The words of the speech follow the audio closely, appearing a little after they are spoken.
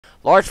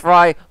large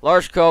fry,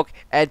 large Coke,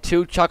 and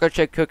 2 chocolate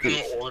chip You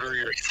cookies. can order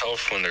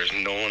yourself when there's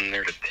no one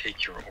there to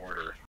take your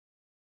order.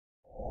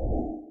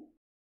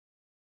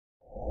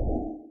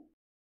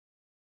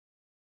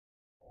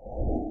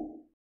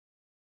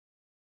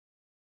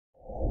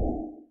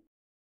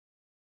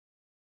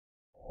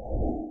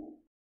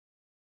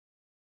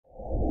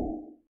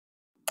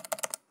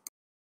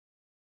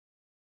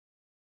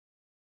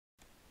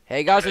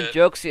 Hey guys, and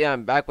Joexian,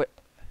 I'm back with.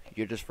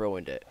 You just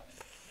ruined it.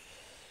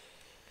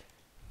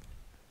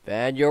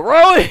 Man, you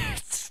ruined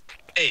it!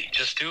 Hey,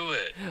 just do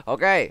it.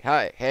 Okay,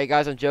 hi. Hey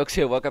guys, I'm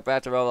Joexian. Welcome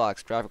back to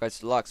Roblox. Traffic Lights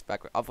Deluxe.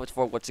 Back up with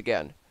four once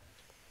again.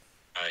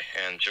 Hi,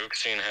 and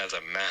Joexian has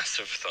a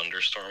massive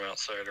thunderstorm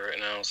outside right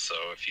now, so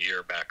if you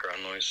hear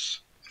background noise,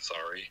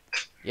 sorry.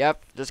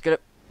 Yep, just gonna.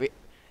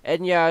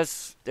 And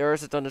yes, there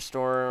is a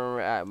thunderstorm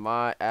at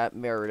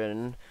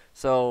Meriden.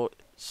 So.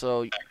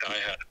 In fact,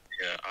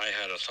 I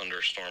had a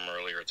thunderstorm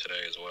earlier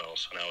today as well,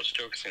 so now it's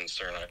Joexian's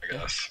turn, I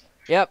guess.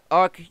 Yep.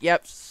 Okay.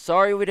 Yep.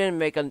 Sorry we didn't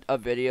make a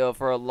video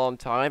for a long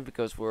time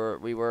because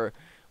we were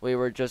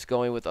just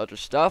going with other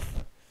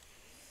stuff.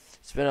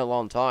 It's been a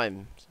long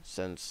time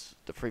since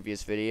the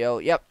previous video.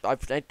 Yep. I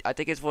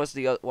think it was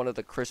the one of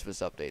the Christmas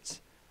updates.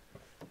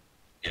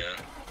 Yeah.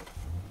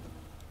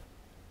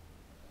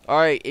 All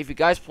right. If you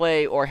guys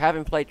play or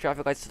haven't played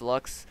Traffic Lights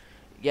Deluxe,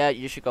 yeah,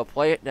 you should go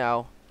play it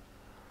now.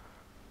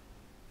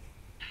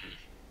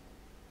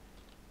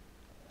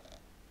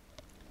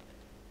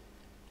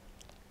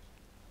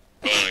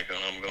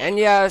 And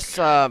yes,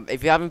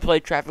 if you haven't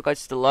played Traffic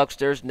Lights Deluxe,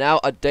 there's now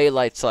a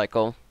daylight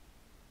cycle.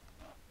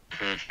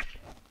 Cool.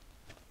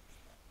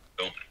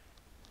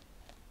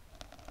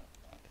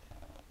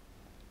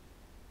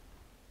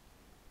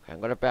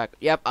 I'm gonna back.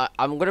 Yep,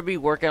 I'm gonna be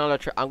working on the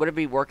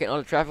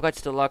Traffic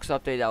Lights Deluxe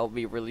update that will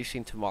be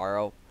releasing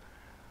tomorrow.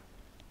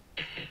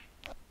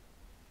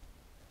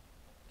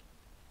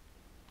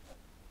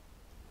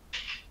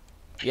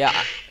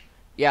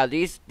 Yeah,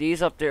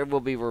 these up there will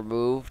be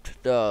removed.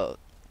 The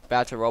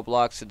Back to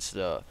Roblox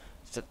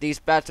these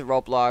Back to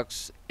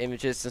Roblox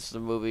images since the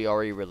movie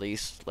already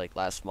released like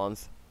last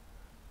month.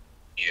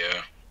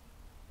 Yeah.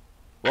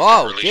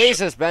 Whoa,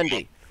 Jesus,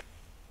 Bendy.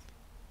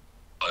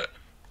 What?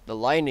 The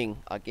lining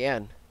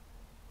again.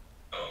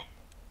 Oh.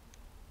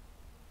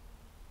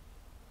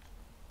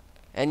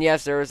 And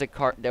yes, there was a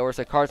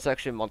card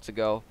section months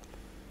ago.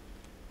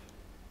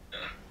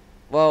 Yeah.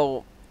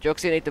 Well,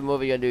 Joexian Ain't the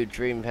Movie A New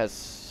Dream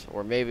has,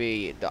 or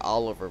maybe the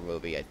Oliver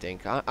movie, I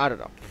think. I don't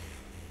know.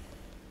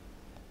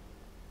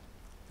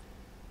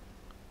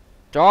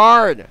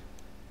 Darn!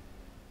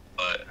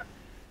 What?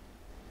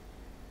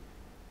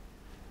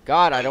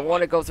 God, I don't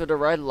want to go through the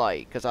red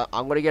light, because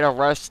I'm going to get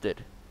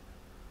arrested.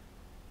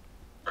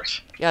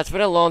 Yeah, it's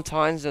been a long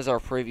time since our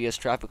previous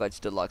Traffic Lights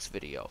Deluxe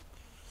video.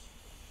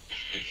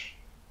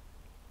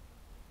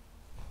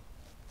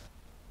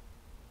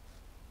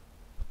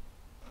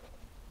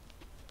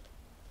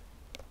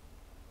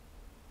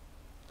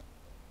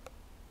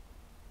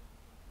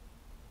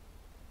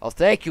 Oh,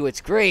 thank you, it's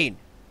green.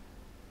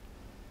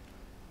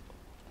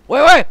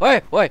 Wait.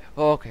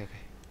 Oh, okay.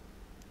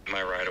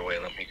 My right away,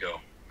 let me go.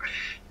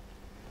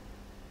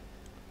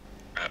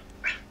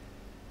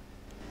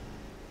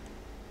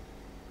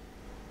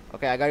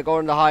 Okay, I gotta go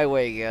on the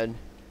highway again.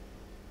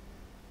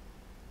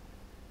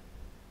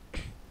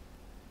 Of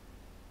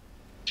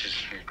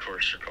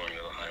course you're going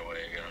to the highway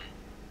again.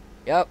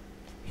 Yep.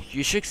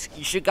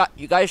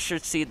 You guys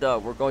should see the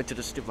We're Going to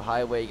the Stupid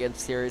Highway Again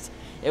series.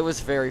 It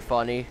was very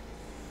funny.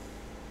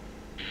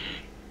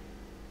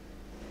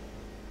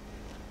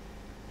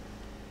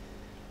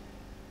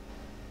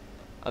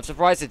 I'm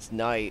surprised it's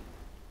night.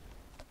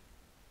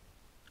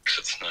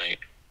 It's night.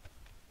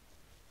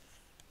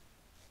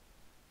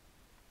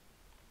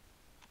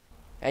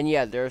 And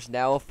yeah, there's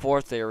now a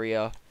fourth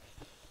area.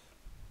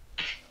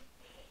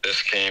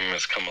 This game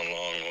has come a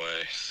long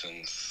way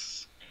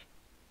since...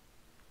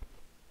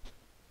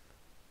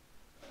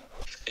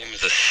 This game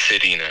is a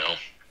city now.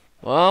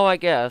 Well, I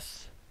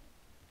guess.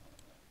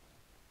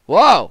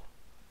 Whoa!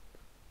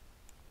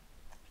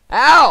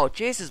 Ow!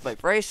 Jesus, my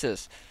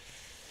braces.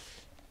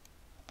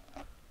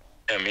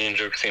 Yeah, me and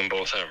Joexian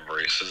both have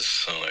braces,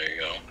 so there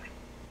you go.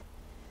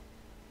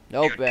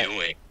 No What are bet. you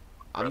doing?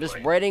 I'm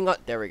just waiting on.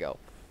 There we go.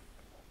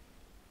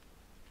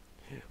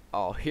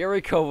 Oh, here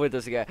we go with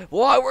this again.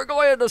 Why? We're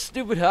going on the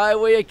stupid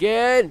highway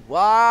again?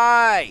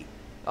 Why?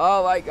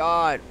 Oh my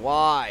God!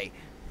 Why?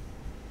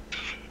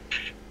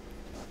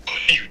 What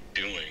are you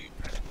doing?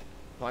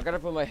 Well, I gotta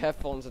put my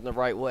headphones in the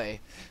right way.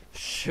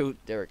 Shoot!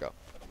 There we go.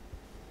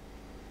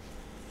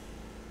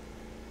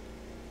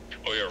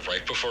 Oh yeah,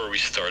 right before we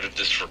started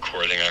this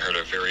recording, I heard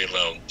a very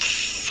loud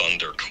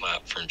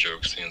thunderclap from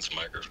Joexian's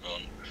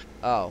microphone.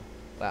 Oh,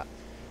 wow.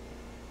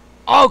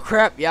 Oh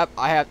crap! Yep,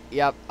 I have.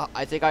 Yep,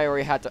 I think I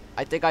already had to.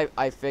 I think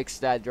I fixed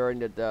that during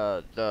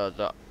the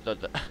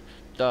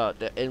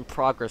in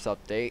progress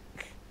update.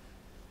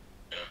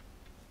 Yeah.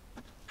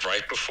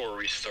 Right before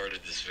we started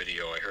this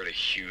video, I heard a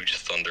huge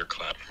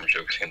thunderclap from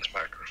Joexian's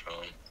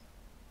microphone.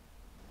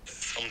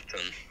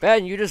 something.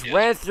 Ben, you just Yeah.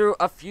 ran through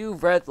a few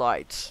red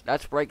lights.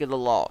 That's breaking the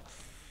law.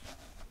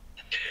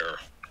 Care.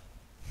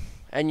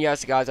 And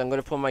yes, guys, I'm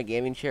gonna put my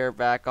gaming chair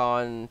back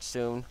on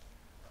soon.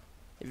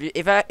 If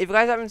you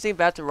guys haven't seen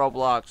Back to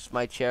Roblox,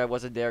 my chair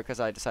wasn't there because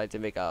I decided to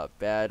make a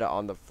bed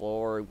on the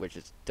floor, which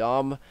is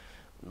dumb,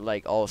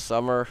 like all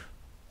summer.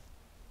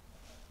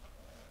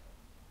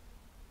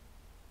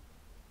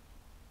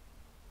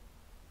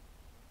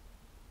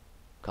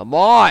 Come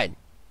on!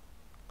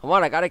 Come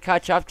on, I gotta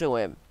catch up to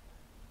him.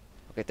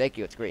 Okay, thank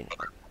you, it's green.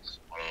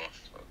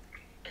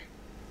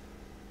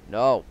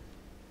 No.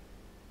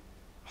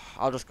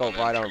 I'll just go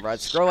right on red.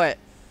 Screw it!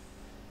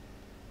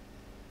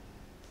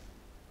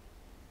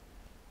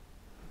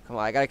 Come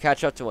on, I gotta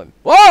catch up to him.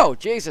 Whoa!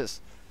 Jesus!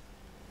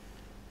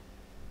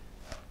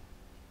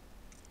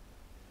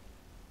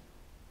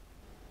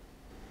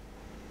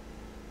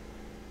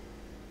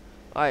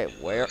 Alright,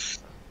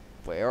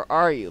 where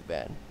are you,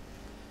 Ben?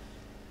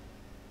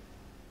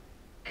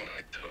 I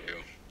tell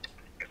you.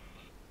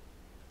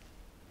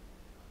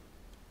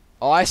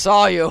 Oh, I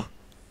saw you!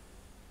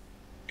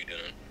 You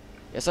didn't.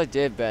 Yes, I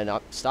did, Ben.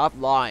 Stop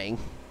lying.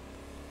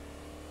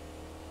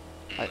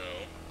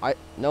 No.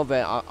 No,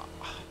 Ben.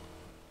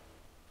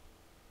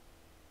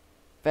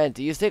 Ben,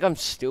 do you think I'm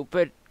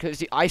stupid?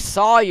 Cause I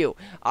saw you.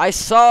 I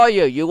saw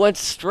you. You went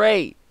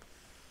straight.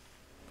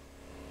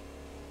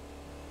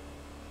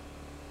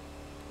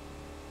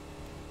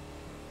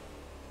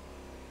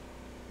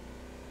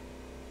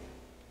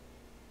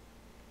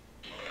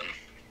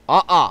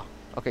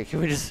 Okay, can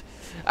we just?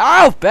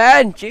 Ow,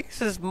 Ben!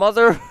 Jesus,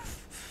 mother.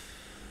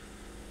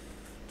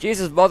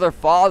 Jesus, mother,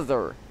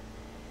 father.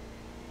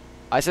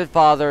 I said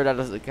father. That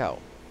doesn't count.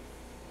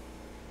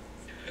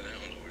 Yeah, that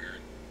was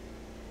weird.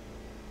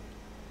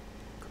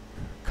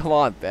 Come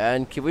on,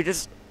 Ben. Can we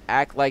just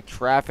act like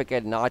traffic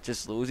and not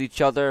just lose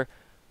each other?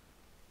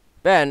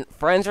 Ben,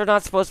 friends are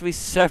not supposed to be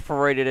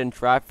separated in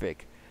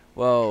traffic.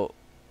 Well,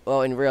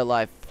 in real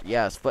life,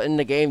 yes, but in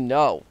the game,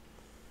 no.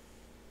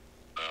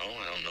 Oh, I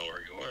don't know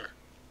where you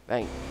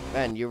are.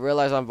 Ben, you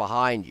realize I'm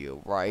behind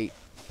you, right?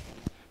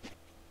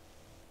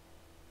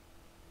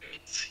 I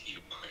didn't see you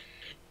behind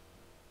me.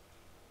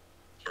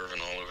 Swerving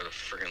all over the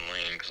friggin'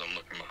 lane because I'm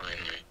looking behind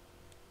me.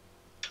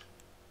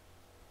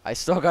 I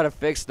still gotta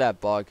fix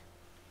that bug.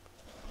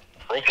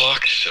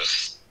 Roblox is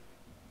just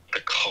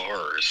the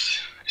cars.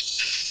 It's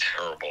just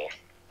terrible.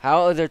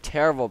 How are they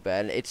terrible,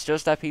 Ben? It's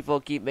just that people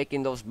keep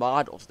making those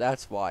models,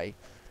 that's why.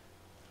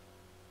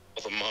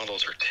 Well, the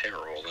models are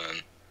terrible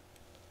then.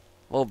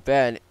 Well,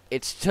 Ben,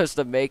 it's just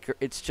the maker,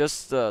 it's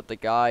just the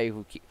guy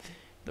who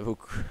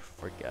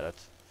forget it.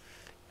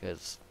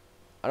 Because,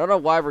 I don't know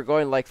why we're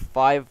going like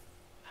 5,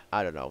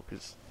 I don't know,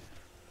 because,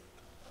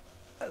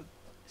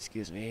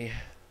 excuse me.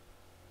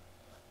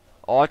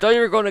 Oh, I thought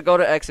you were going to go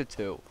to exit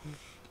 2.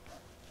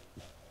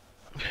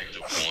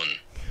 Exit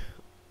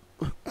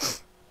 1.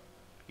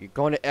 You're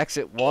going to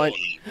exit 1?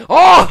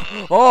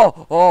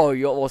 Oh, Oh,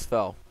 you almost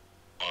fell.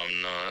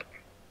 I'm not.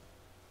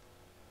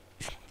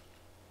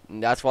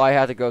 And that's why I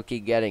had to go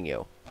keep getting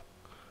you.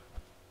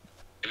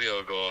 Maybe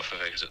I'll go off of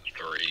exit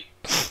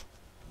 3.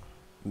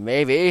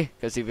 Maybe,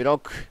 because if you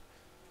don't...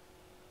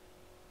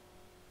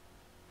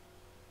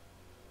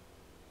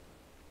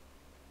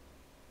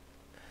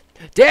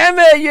 Damn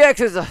it, you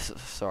exit...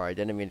 Sorry, I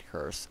didn't mean to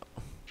curse.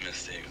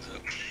 Missed the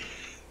exit.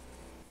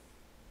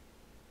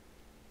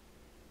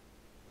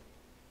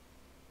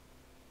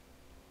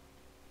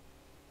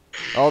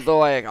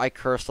 Although I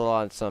cursed a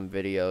lot in some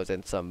videos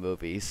and some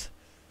movies.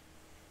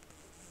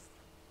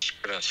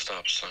 Screw that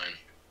stop sign.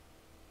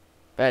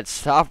 Man,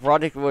 stop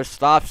running with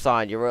stop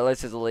sign. You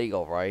realize it's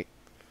illegal, right?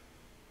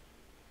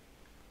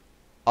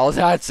 Oh,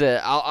 that's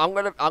it. I'm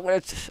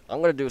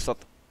gonna do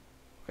something.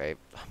 Okay,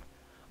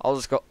 I'll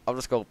just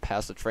go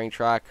past the train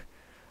track.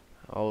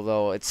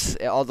 Although it's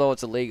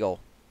illegal.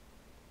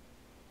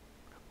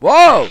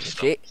 Whoa!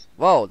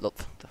 Whoa! Go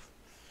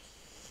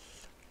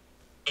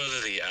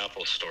to the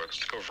Apple store.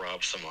 Let's go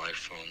rob some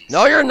iPhones.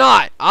 No, you're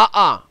not.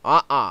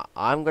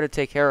 I'm gonna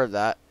take care of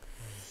that.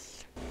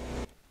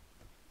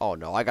 Oh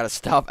no, I gotta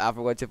stop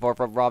after going too far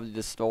from robbing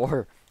the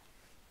store.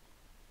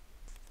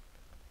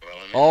 Well,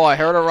 Oh, I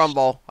heard a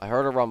rumble. I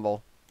heard a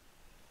rumble.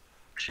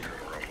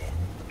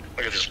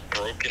 Look at this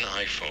broken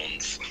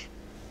iPhones.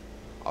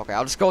 Okay,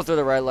 I'll just go through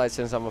the red light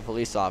since I'm a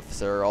police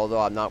officer, although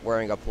I'm not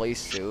wearing a police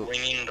suit.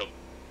 Bringing the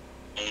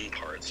bone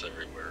parts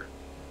everywhere.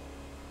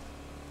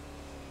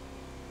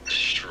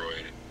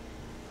 Destroyed.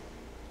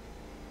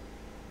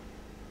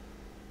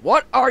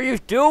 What are you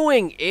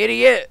doing,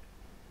 idiot?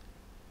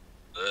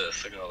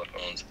 This, look at all the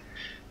phones.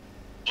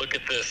 Look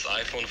at this,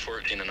 iPhone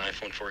 14 and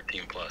iPhone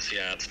 14 Plus.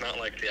 Yeah, it's not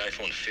like the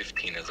iPhone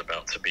 15 is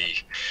about to be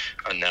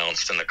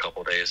announced in a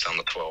couple days on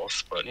the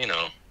 12th, but you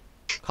know.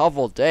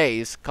 Couple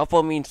days?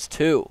 Couple means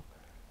 2.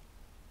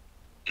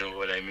 Know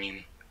what I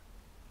mean?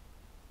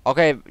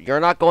 Okay, you're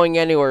not going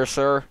anywhere,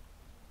 sir.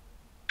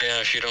 Yeah,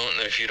 if you don't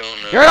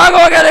know. You're not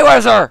going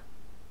anywhere, sir!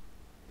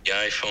 The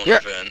iPhone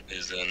event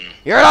is in.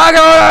 You're not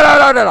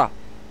going. No.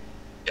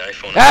 The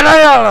iPhone No,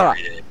 no. event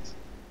is in 3 days.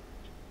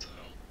 So,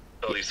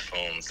 all these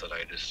phones that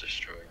I just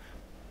destroyed.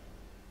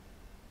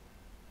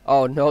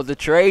 Oh no, the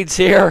trade's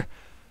here.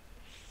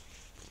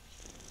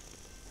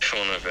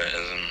 iPhone event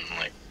is in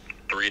like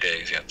 3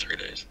 days. Yeah, 3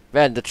 days.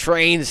 Man, the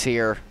train's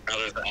here. Now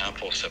there's the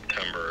Apple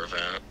September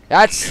event.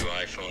 That's. New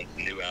iPhone,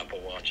 new Apple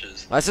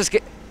Watches. Let's just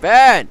get.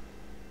 Ben!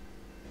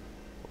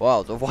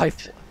 Whoa, the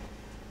wife.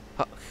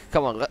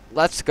 Come on,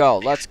 let's go.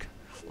 Let's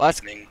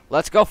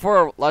go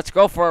for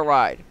a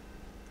ride.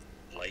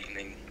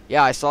 Lightning.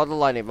 Yeah, I saw the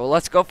lightning, but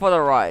let's go for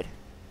the ride.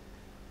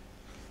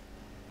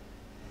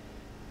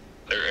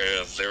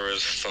 There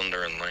was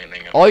thunder and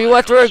lightning. Oh, you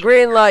went through a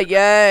green light,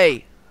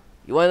 yay!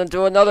 You went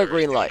into another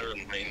green light. Thunder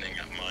and lightning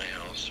at my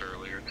house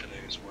earlier today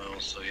as well.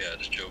 So yeah,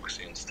 it's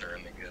Joexian's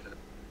turn to get it.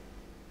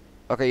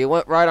 Okay, you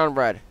went right on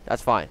red.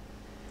 That's fine.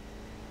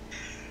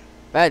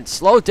 Ben,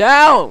 slow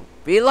down!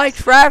 Be like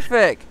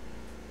traffic!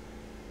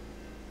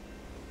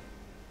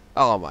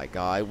 Oh my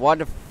god,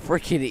 what a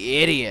freaking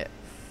idiot.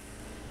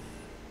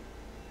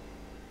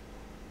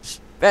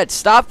 Ben,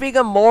 stop being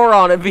a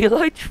moron and be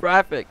like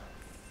traffic.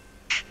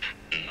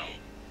 No.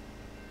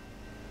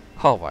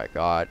 Oh my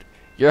god.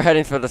 You're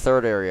heading for the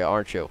third area,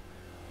 aren't you?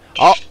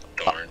 Oh!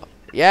 Darn.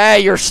 Yeah,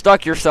 you're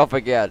stuck yourself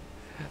again.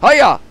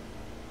 Hiya!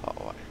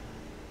 Oh.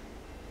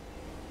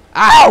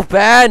 Ow,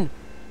 Ben!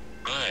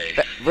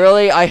 Hi.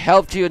 Really? I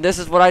helped you and this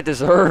is what I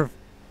deserve?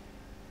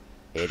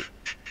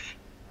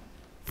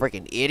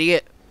 Freaking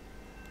idiot.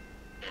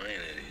 I'm an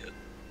idiot.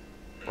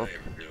 I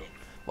ever do.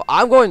 Well,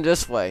 I'm going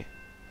this way.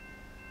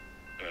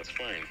 That's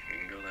fine. You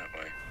can go that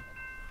way.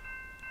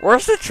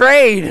 Where's the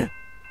train?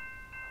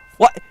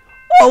 What?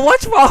 Oh,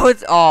 what's wrong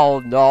with...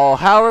 Oh, no.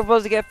 How are we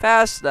supposed to get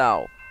past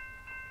now?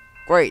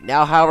 Great.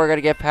 Now how are we going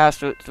to get past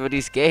through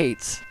these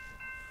gates?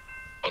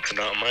 Well, it's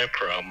not my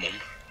problem.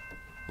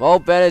 Well,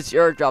 Ben, it's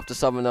your job to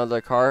summon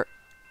another cart.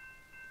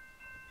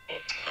 Well,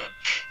 it's not.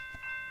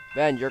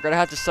 Ben, you're going to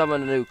have to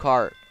summon a new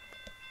cart.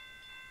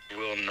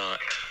 Will not.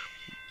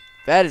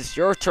 Ben, it's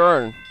your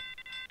turn.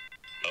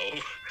 Oh.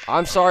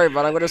 I'm sorry,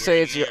 but I'm going to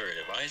say it's your...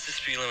 Why is the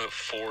speed limit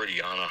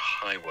 40 on a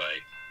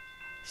highway?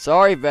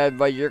 Sorry, Ben,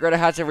 but you're going to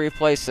have to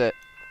replace it.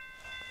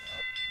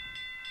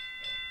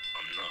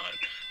 I'm not.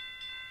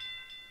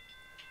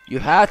 You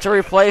have to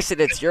replace it.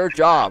 It's your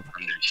job.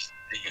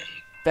 Understand.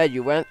 Ben,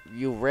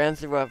 you ran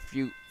through a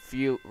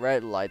few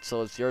red lights,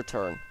 so it's your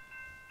turn.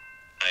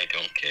 I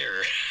don't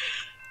care.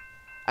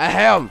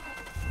 Ahem!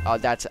 Oh,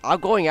 that's it. I'm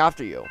going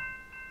after you.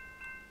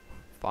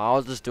 Fine,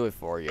 I'll just do it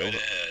for you. Right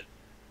ahead.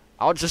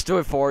 I'll just do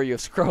it for you.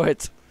 Screw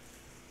it.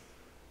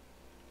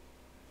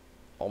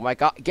 Oh my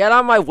god. Get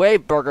on my way,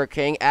 Burger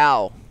King.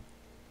 Ow.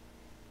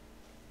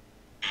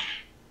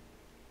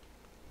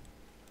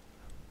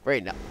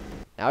 Great.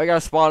 Now we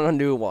gotta spawn a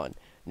new one.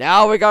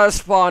 Now we gotta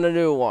spawn a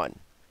new one.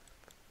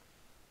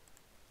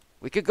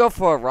 We could go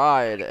for a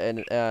ride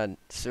and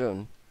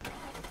soon.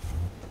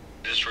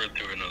 Just rode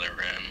through another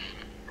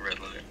red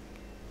light.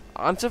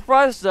 I'm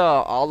surprised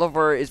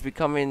Oliver is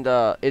becoming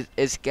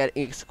is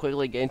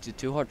quickly getting to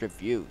 200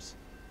 views.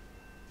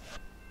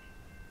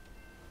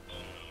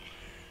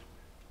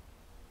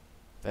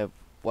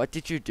 What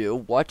did you do?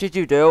 What did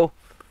you do?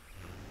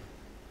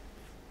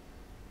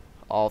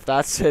 Oh, if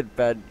that's it,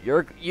 Ben.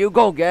 You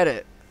go get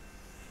it.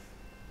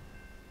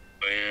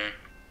 Oh yeah.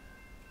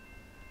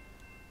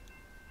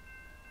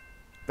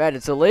 Ben,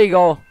 it's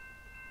illegal.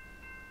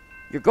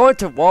 You're going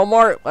to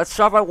Walmart? Let's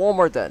shop at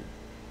Walmart then.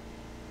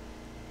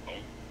 Oh.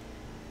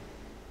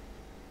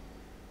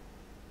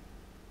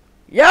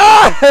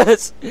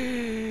 Yes!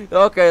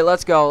 Okay,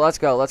 let's go. Let's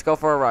go. Let's go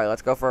for a ride.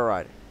 Let's go for a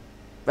ride.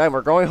 Ben,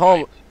 we're going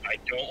home. I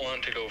don't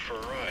want to go for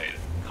a ride.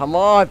 Come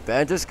on,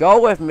 Ben. Just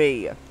go with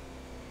me.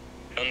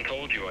 I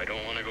told you I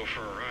don't want to go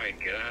for a ride.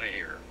 Get out of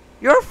here.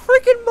 You're a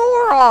freaking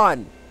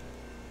moron.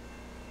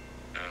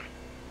 Yeah.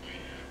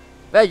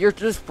 Ben, you're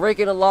just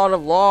breaking a lot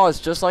of laws,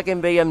 just like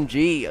in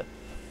BMG.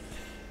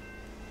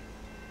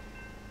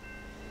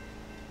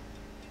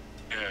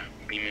 Yeah,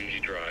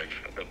 BeamNG Drive,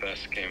 the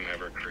best game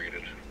ever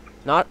created.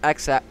 Not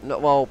exact. No,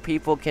 well,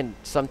 people can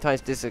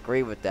sometimes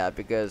disagree with that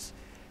because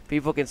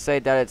people can say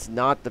that it's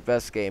not the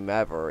best game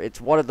ever. It's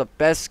one of the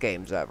best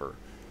games ever.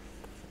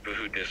 People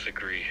who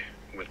disagree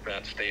with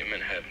that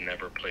statement have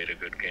never played a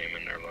good game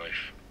in their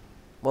life.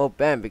 Well,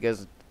 Ben,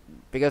 because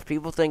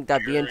people think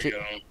that Here BMG. we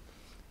go.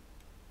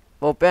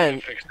 Well, Ben.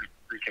 Fix the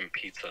freaking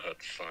Pizza Hut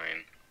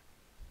sign.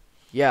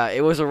 Yeah,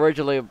 it was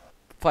originally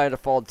planned to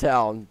fall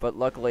down, but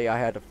luckily I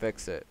had to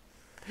fix it.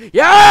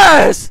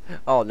 Yes!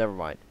 Oh, never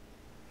mind.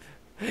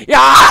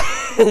 Yeah!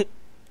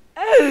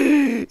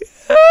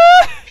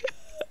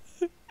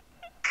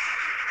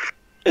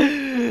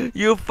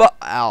 You fell.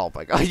 Ow,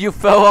 my god, you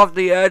fell off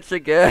the edge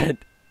again.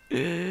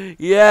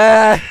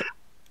 Yeah!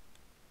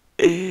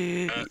 Let's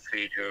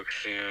see,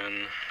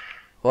 Joexian.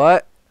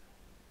 What?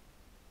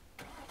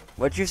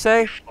 What'd you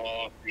say?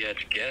 Fall off the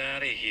edge. Get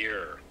out of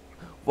here.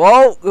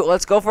 Whoa,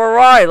 let's go for a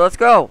ride. Let's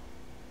go.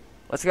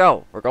 Let's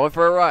go. We're going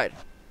for a ride.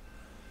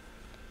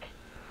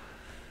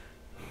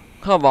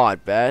 Come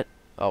on, Bet.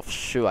 Oh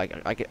shoot, I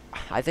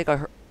think I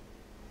heard.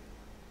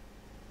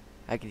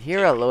 I can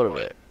hear it a little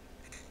bit.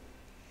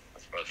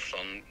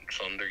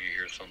 Thunder, you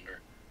hear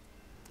thunder?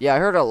 Yeah, I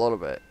heard it a little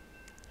bit.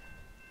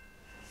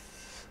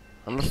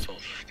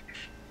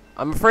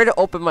 I'm afraid to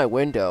open my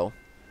window.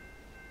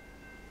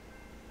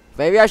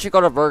 Maybe I should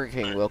go to Burger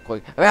King real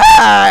quick.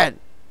 Are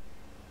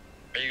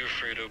you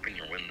afraid to open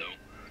your window?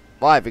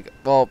 Why?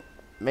 Well,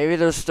 maybe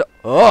there's still.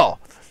 Oh.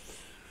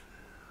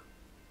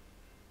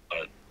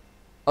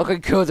 Okay,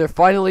 good. They're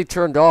finally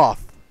turned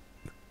off.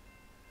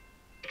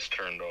 It's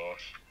turned off.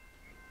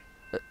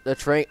 The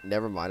train.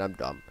 Never mind. I'm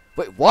dumb.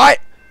 Wait, what?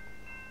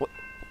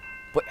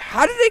 Wait,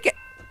 how did they get?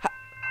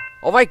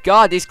 Oh my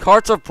God! These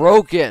carts are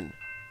broken.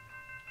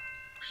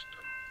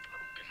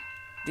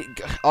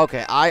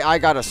 Okay, I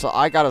gotta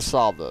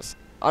solve this.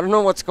 I don't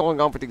know what's going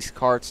on with these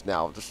carts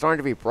now. They're starting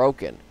to be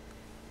broken.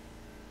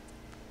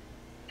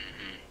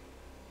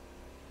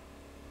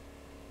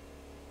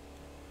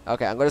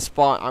 Okay, I'm gonna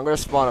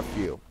spawn a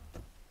few.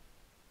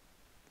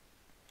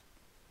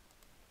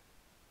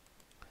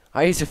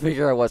 I need to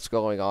figure out what's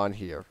going on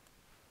here.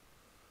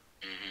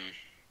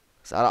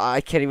 So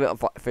I can't even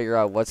figure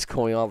out what's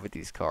going on with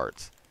these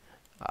carts.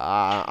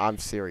 I'm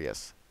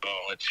serious.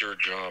 Oh, it's your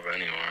job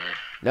anyway.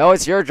 No,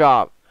 it's your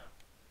job.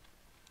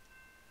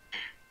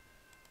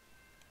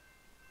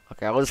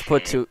 Okay, I'll just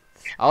put two.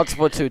 I'll just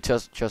put two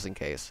just in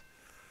case.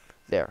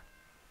 There.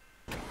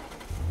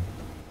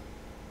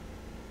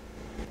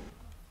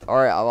 All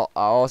right. I'll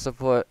also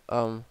put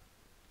Alright,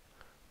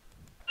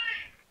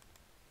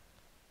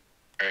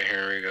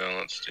 here we go.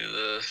 Let's do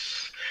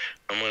this.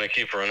 I'm gonna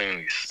keep running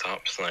these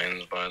stop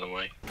signs, by the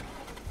way.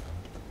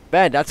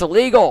 Ben, that's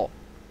illegal.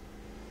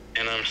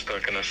 And I'm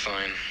stuck in a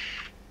sign.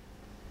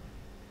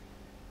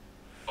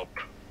 Help.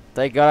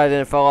 Thank God I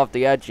didn't fall off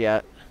the edge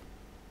yet.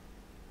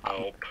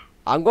 Help.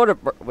 I'm going to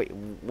wait.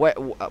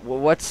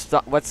 What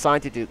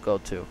sign did you go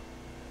to?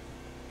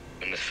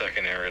 In the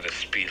second area, the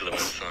speed limit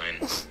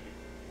sign.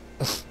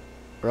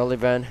 Really,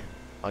 Ben?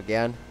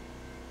 Again?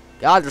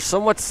 God, there's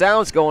so much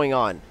sounds going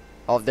on.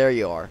 Oh, there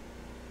you are.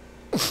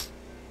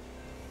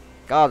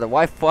 God, the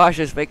white flash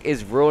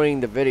is ruining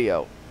the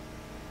video.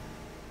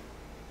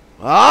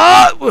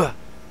 Ah!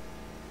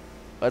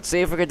 Let's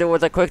see if we can do it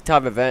with a quick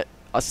time event.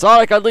 A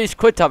Sonic Unleashed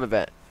quick time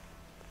event.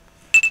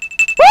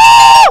 Woo!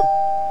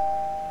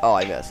 Oh,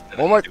 I missed.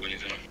 One more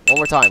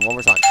time. One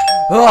more time.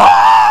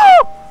 Ah!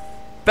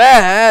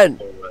 Ben!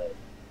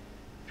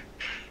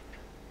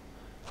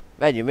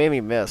 Man, you made me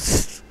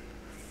miss.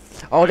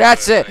 Oh,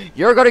 that's it.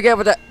 You're gonna get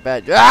with that.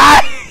 Ben.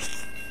 Ah!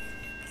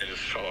 I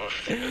just fell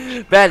off.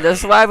 Ben,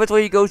 that's what happens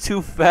when you go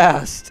too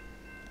fast.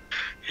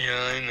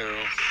 Yeah, I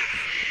know.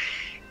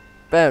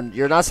 Ben,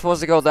 you're not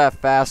supposed to go that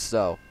fast,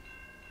 though.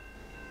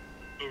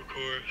 Of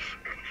course.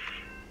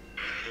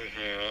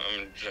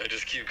 Yeah, I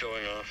just keep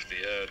going off the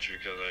edge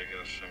because I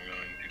guess I'm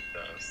going too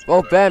fast.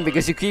 Well, Ben,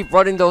 because you keep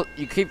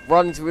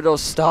running through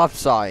those stop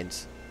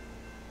signs.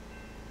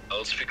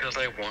 Oh, it's because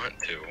I want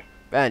to.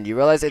 Ben, you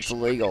realize it's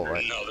illegal,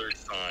 right? Another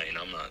sign.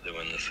 I'm not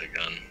doing this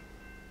again.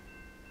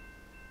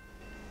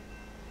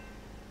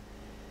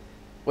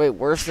 Wait,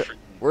 where's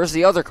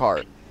the other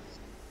cart?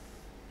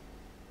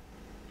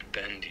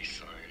 Bendy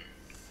sign.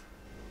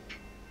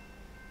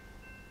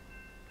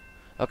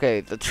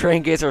 Okay, the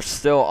train gates are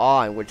still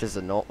on, which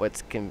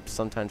can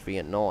sometimes be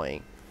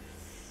annoying.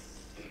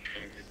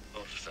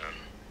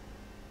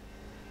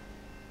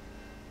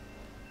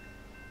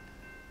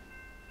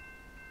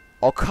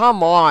 Oh,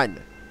 come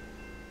on!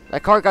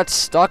 That car got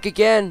stuck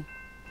again?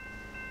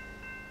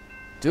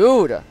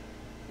 Dude!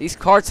 These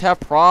carts have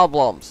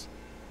problems.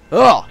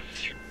 Ugh!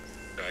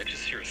 I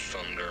just hear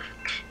thunder.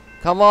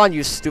 Come on,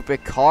 you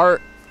stupid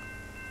cart!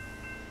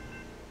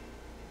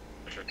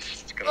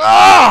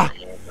 Ah!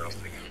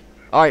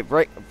 Alright,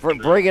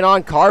 bring it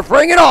on, car.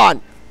 Bring it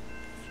on!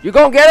 You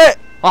gonna get it?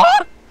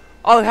 Huh?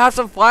 I'll have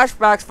some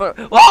flashbacks for.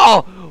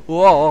 Whoa!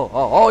 Whoa!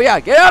 Oh, yeah,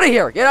 get out of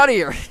here! Get out of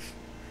here!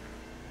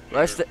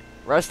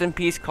 Rest in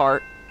peace,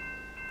 cart.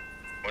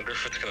 Wonder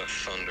if it's gonna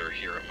thunder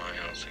here at my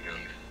house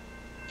again.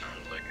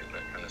 Sounds like it.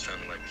 That kind of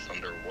sounded like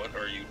thunder. What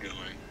are you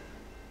doing?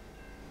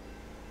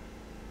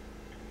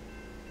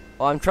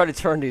 Well, I'm trying to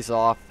turn these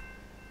off.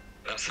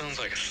 That sounds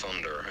like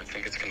thunder. I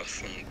think it's gonna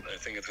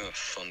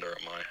thunder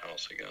at my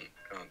house again.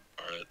 God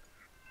darn it.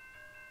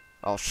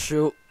 Oh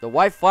shoot! The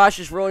white flash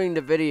is ruining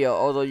the video.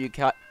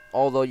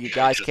 Although you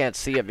guys can't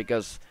see it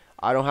because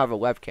I don't have a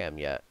webcam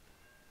yet.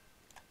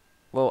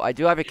 Well, I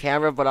do have a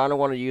camera, but I don't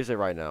want to use it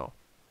right now.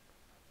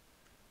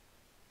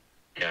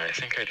 Yeah, I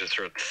think I just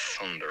heard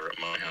thunder at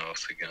my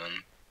house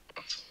again.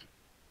 That's...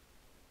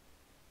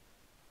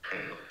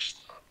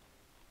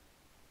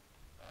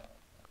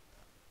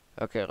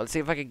 Okay, let's see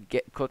if I can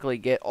quickly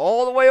get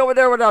all the way over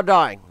there without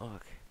dying.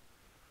 Look.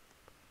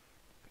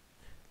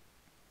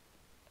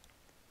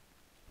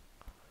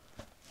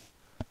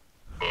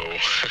 Whoa.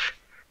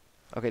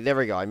 Okay, there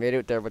we go. I made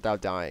it there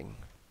without dying.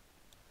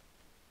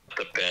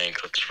 The bank,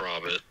 let's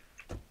rob it.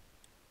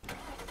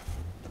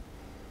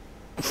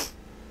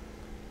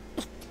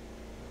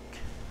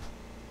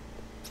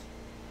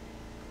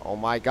 Oh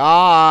my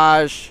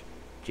gosh!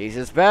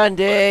 Jesus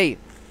Bendy!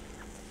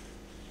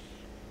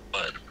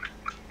 What?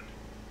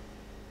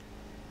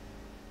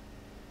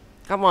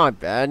 Come on,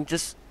 Ben.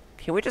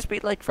 Can we just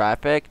beat like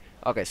traffic?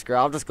 Okay, screw it.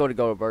 I'll just go to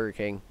Burger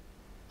King.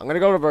 I'm gonna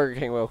go to Burger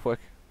King real quick.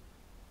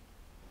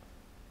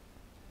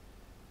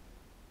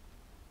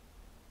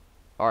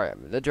 Alright,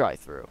 I'm in the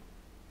drive-thru.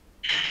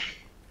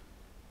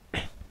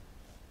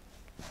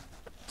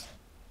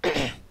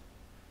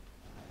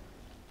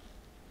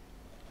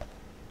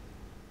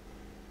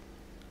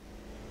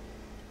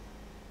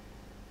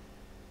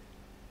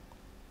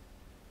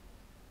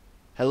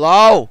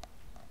 Hello?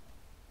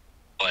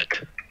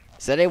 What?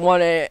 Is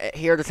anyone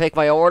here to take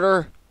my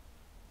order?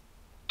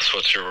 So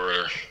what's your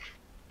order?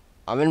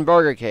 I'm in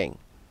Burger King.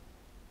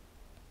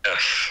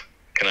 Yes.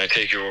 Can I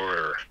take your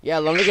order? Yeah,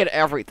 let me get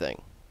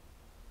everything.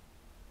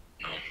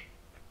 No.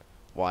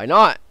 Why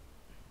not?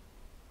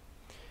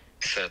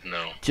 Said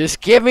no. Just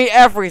give me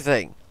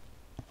everything.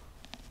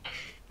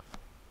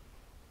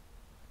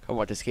 Come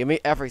on, just give me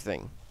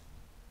everything.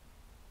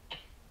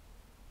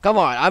 Come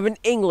on, I'm an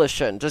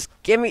Englishan. Just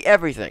give me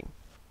everything.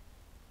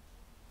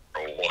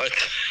 What?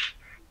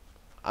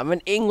 I'm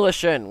an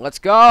Englishan. Let's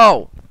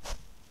go.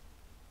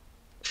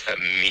 Is that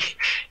me?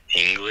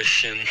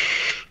 Englishin?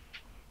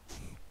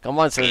 Come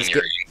on, sir.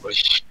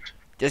 English?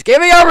 Just give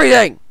me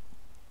everything.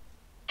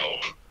 Oh.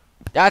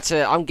 That's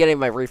it. I'm getting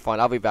my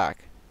refund. I'll be back.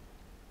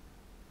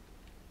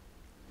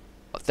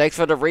 Thanks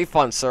for the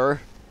refund,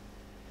 sir.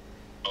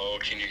 Oh,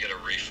 can you get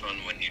a refund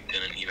when you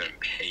didn't even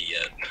pay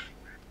yet?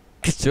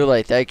 It's too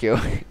late. Thank you.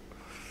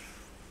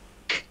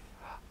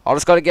 I'll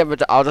just go to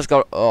get. I'll just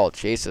go. Oh,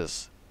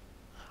 Jesus.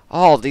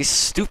 Oh, these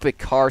stupid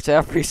carts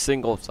every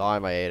single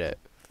time. I hate it.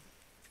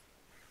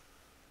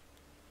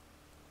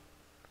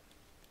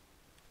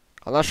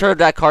 I'm not sure if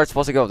that cart's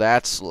supposed to go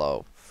that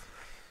slow.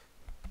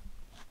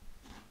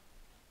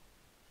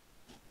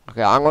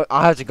 Okay, I'll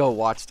have to go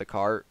watch the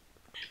cart.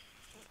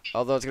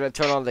 Although it's gonna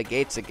turn on the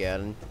gates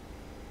again.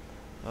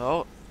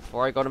 Oh,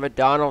 before I go to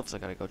McDonald's, I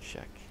gotta go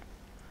check.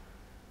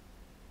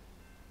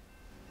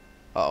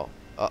 Uh-oh.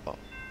 Uh-oh.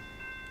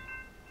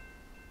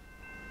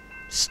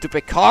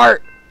 Stupid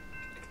cart!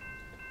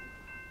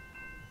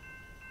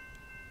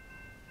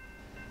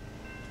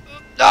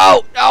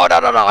 No! No, no,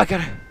 no, no, I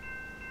gotta...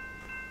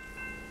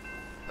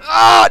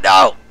 Oh,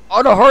 no!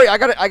 Oh, no, hurry! I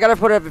gotta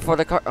put it before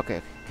the cart...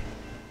 Okay.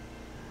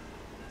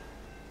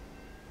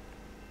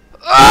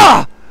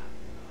 Ah!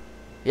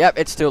 Yep,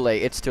 it's too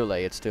late. It's too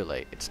late. It's too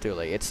late. It's too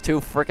late. It's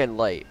too freaking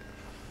late.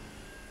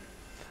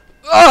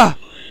 Ah!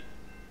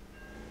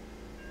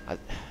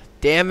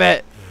 Damn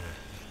it!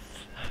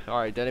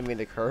 Alright, didn't mean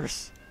to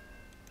curse.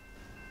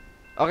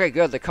 Okay,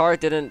 good. The car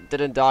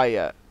didn't die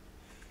yet.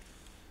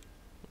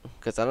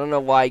 Cause I don't know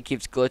why it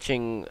keeps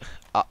glitching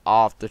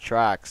off the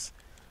tracks.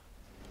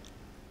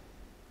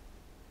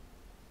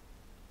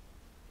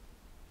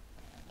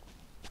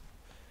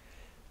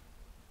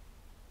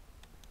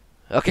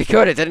 Okay,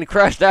 good. It didn't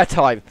crash that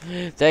time.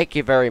 Thank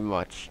you very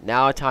much.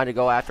 Now it's time to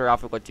go after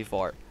Alpha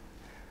 24.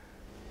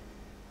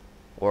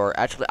 Or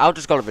actually, I'll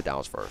just go to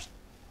McDonald's first.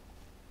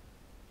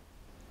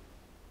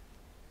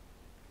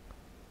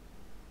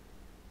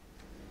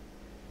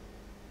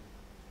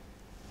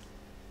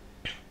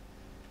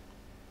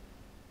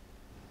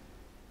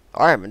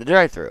 Alright, I'm in the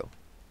drive-thru.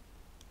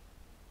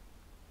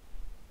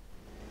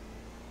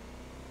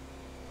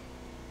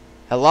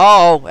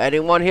 Hello?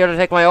 Anyone here to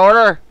take my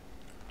order?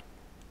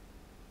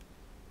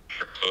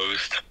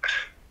 Proposed.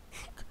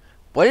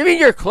 What do you mean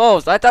you're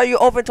closed? I thought you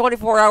open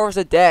 24 hours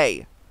a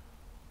day.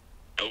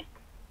 Nope.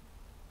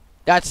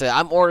 That's it.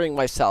 I'm ordering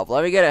myself.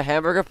 Let me get a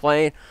hamburger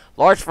plain,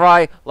 large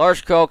fry,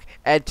 large Coke,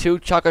 and 2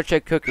 chocolate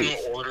chip cookies. You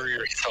don't order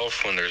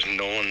yourself when there's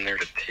no one there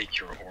to take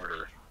your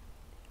order.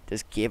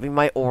 Just give me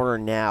my order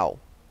now.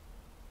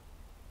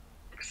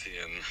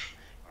 Seeing.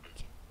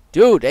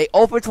 Dude, they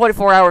open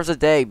 24 hours a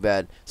day,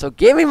 Ben. So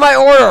give me my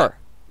order.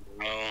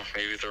 Well,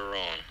 maybe they're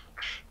wrong.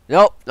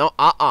 Nope, no,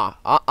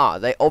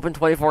 They open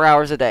 24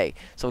 hours a day.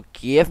 So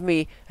give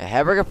me a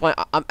hamburger plain.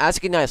 I'm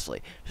asking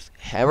nicely. Just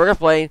hamburger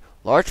plain,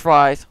 large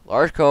fries,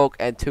 large Coke,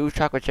 and 2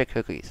 chocolate chip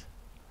cookies.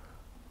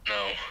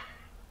 No.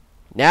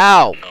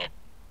 Now. No.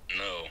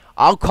 No.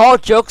 I'll call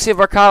Joexian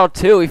Mercado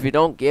too if you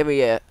don't give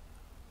me it.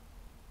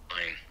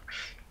 Fine.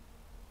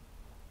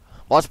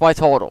 What's my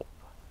total?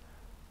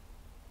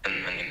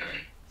 $10.99.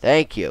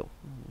 Thank you.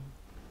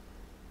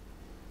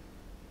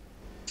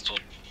 Still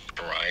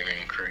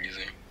driving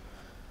crazy.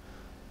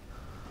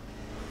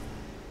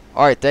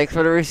 Alright, thanks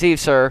for the receipt,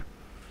 sir.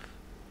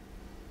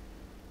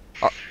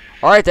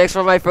 Alright, thanks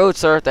for my food,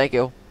 sir. Thank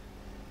you.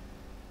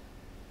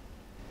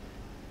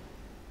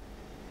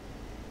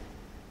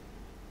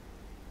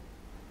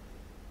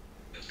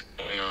 What's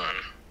going on?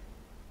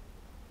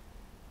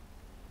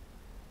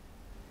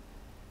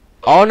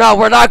 Oh no,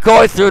 we're not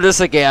going through this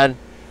again.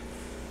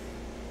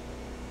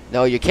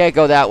 No, you can't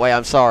go that way.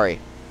 I'm sorry.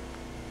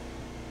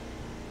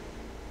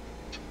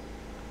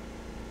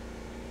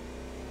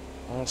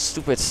 Oh,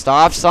 stupid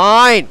stop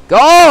sign.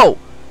 Go!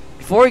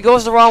 Before he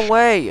goes the wrong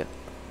way.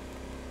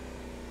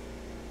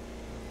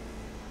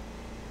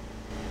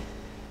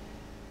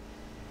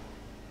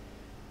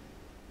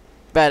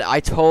 Ben, I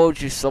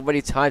told you so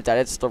many times that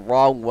it's the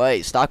wrong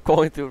way. Stop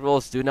going through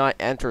rules. Do not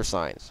enter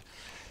signs.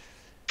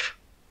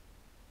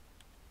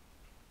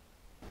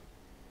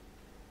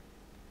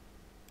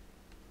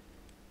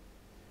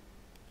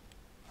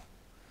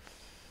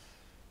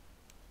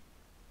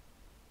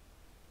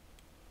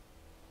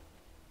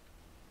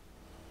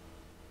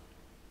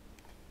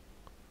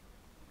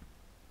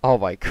 Oh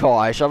my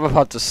gosh, I'm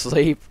about to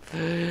sleep.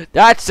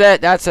 That's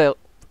it. That's it.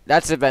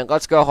 That's it, Ben.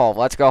 Let's go home.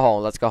 Let's go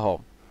home. Let's go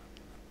home.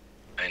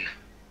 Fine.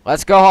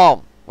 Let's go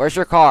home. Where's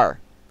your car?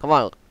 Come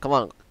on. Come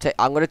on.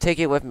 I'm gonna take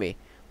you with me.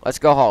 Let's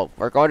go home.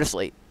 We're going to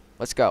sleep.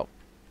 Let's go.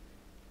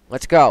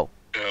 Let's go.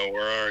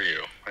 Where are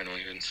you? I don't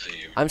even see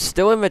you. I'm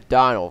still in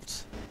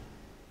McDonald's.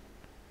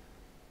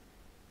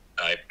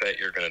 I bet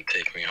you're gonna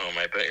take me home.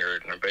 I bet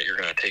you're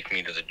gonna take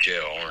me to the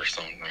jail or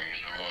something.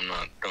 No, I'm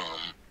not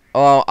dumb.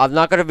 Oh, I'm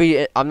not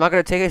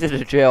gonna take you to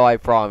the jail, I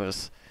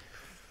promise.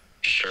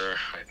 Sure,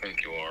 I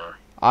think you are.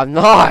 I'm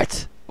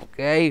not.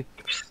 Okay.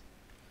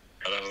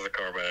 Got out of the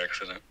car by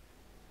accident.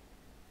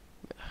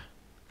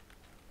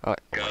 Alright.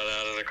 Got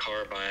out of the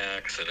car by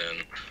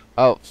accident.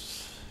 Oh,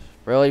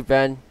 really,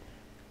 Ben?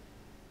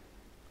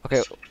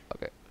 Okay.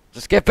 Okay.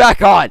 Just get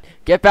back on.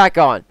 Get back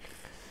on.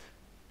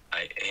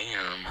 I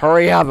am.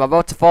 Hurry up! I'm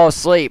about to fall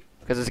asleep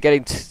because it's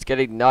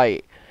getting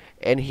night,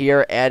 in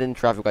here and in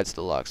Traffic Lights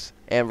Deluxe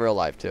and real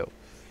life too.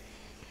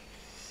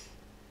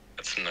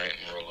 It's night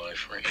in real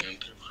life right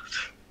now.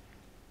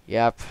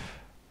 Yep.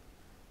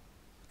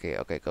 Okay.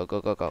 Okay. Go.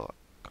 Go. Go. Go.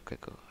 Okay.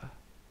 Go.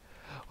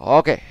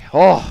 Okay.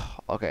 Oh.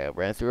 Okay. I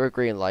ran through a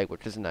green light,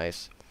 which is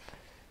nice.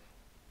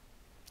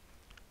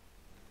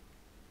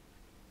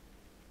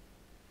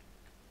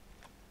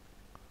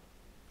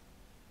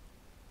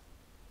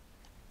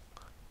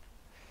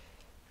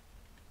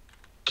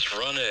 Just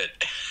run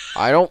it.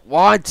 I don't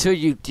want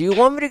to. Do you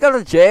want me to go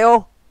to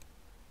jail?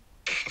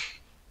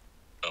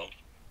 No.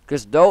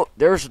 Cause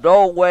there's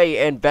no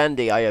way in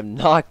Bendy I am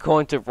not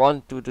going to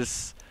run through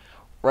this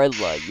red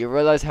light. You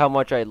realize how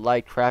much I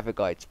like traffic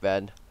lights,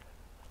 Ben?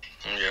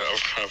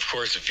 Yeah, of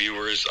course,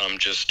 viewers, I'm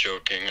just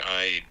joking.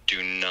 I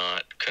do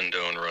not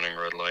condone running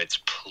red lights.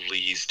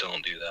 Please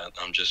don't do that.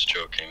 I'm just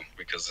joking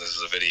because this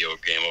is a video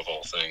game of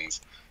all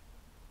things.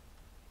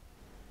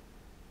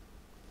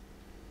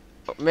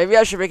 Maybe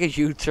I should make a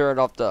U-turn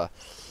off the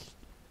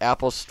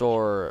Apple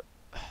Store.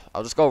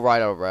 I'll just go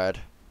right on red.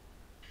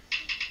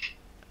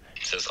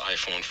 It says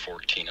iPhone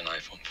 14 and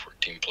iPhone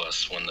 14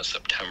 Plus when the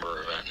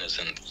September event is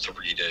in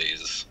 3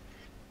 days.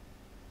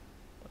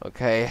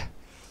 Okay.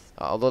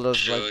 Although those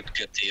Should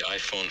get the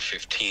iPhone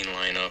 15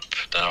 lineup,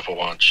 the Apple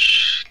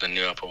Watch, the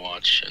new Apple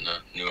Watch, and the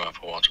new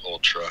Apple Watch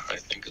Ultra, I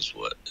think is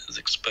what is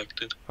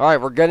expected. Alright,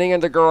 we're getting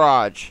in the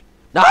garage.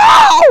 No!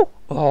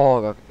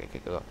 Oh, okay,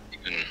 go.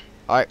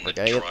 Alright, we're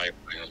getting it.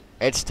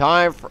 It's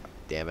time for...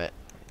 Damn it.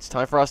 It's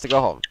time for us to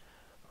go home.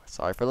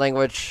 Sorry for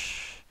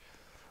language.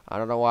 I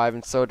don't know why I've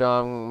been so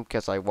dumb,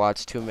 because I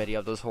watched too many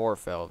of those horror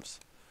films.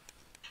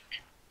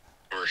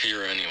 We're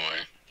here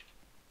anyway.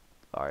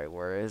 Alright,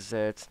 where is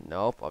it?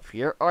 Nope, up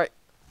here. Alright,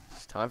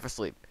 it's time for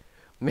sleep.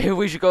 Maybe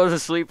we should go to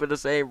sleep in the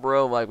same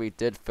room like we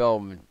did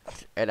film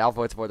in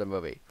Alpha for the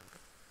movie.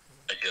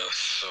 I guess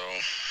so.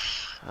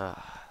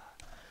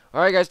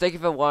 Alright guys, thank you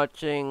for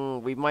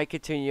watching. We might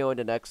continue in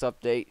the next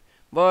update.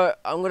 But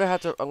I'm gonna have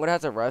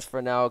to rest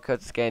for now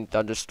because it's getting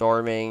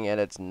thunderstorming and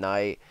it's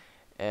night,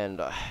 and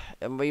I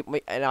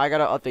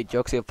gotta update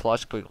Joexian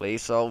Plus quickly.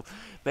 So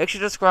make sure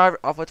to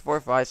subscribe.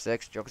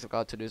 Alpha456 Joexian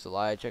got to news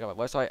alive. Check out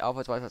my website,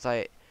 Alpha's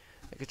website.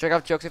 You can check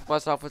out Joexian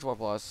Plus, Alpha4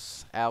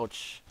 Plus.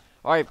 Ouch.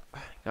 All right, oh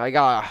my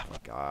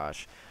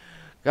gosh,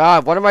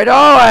 God, what am I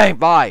doing?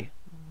 Bye.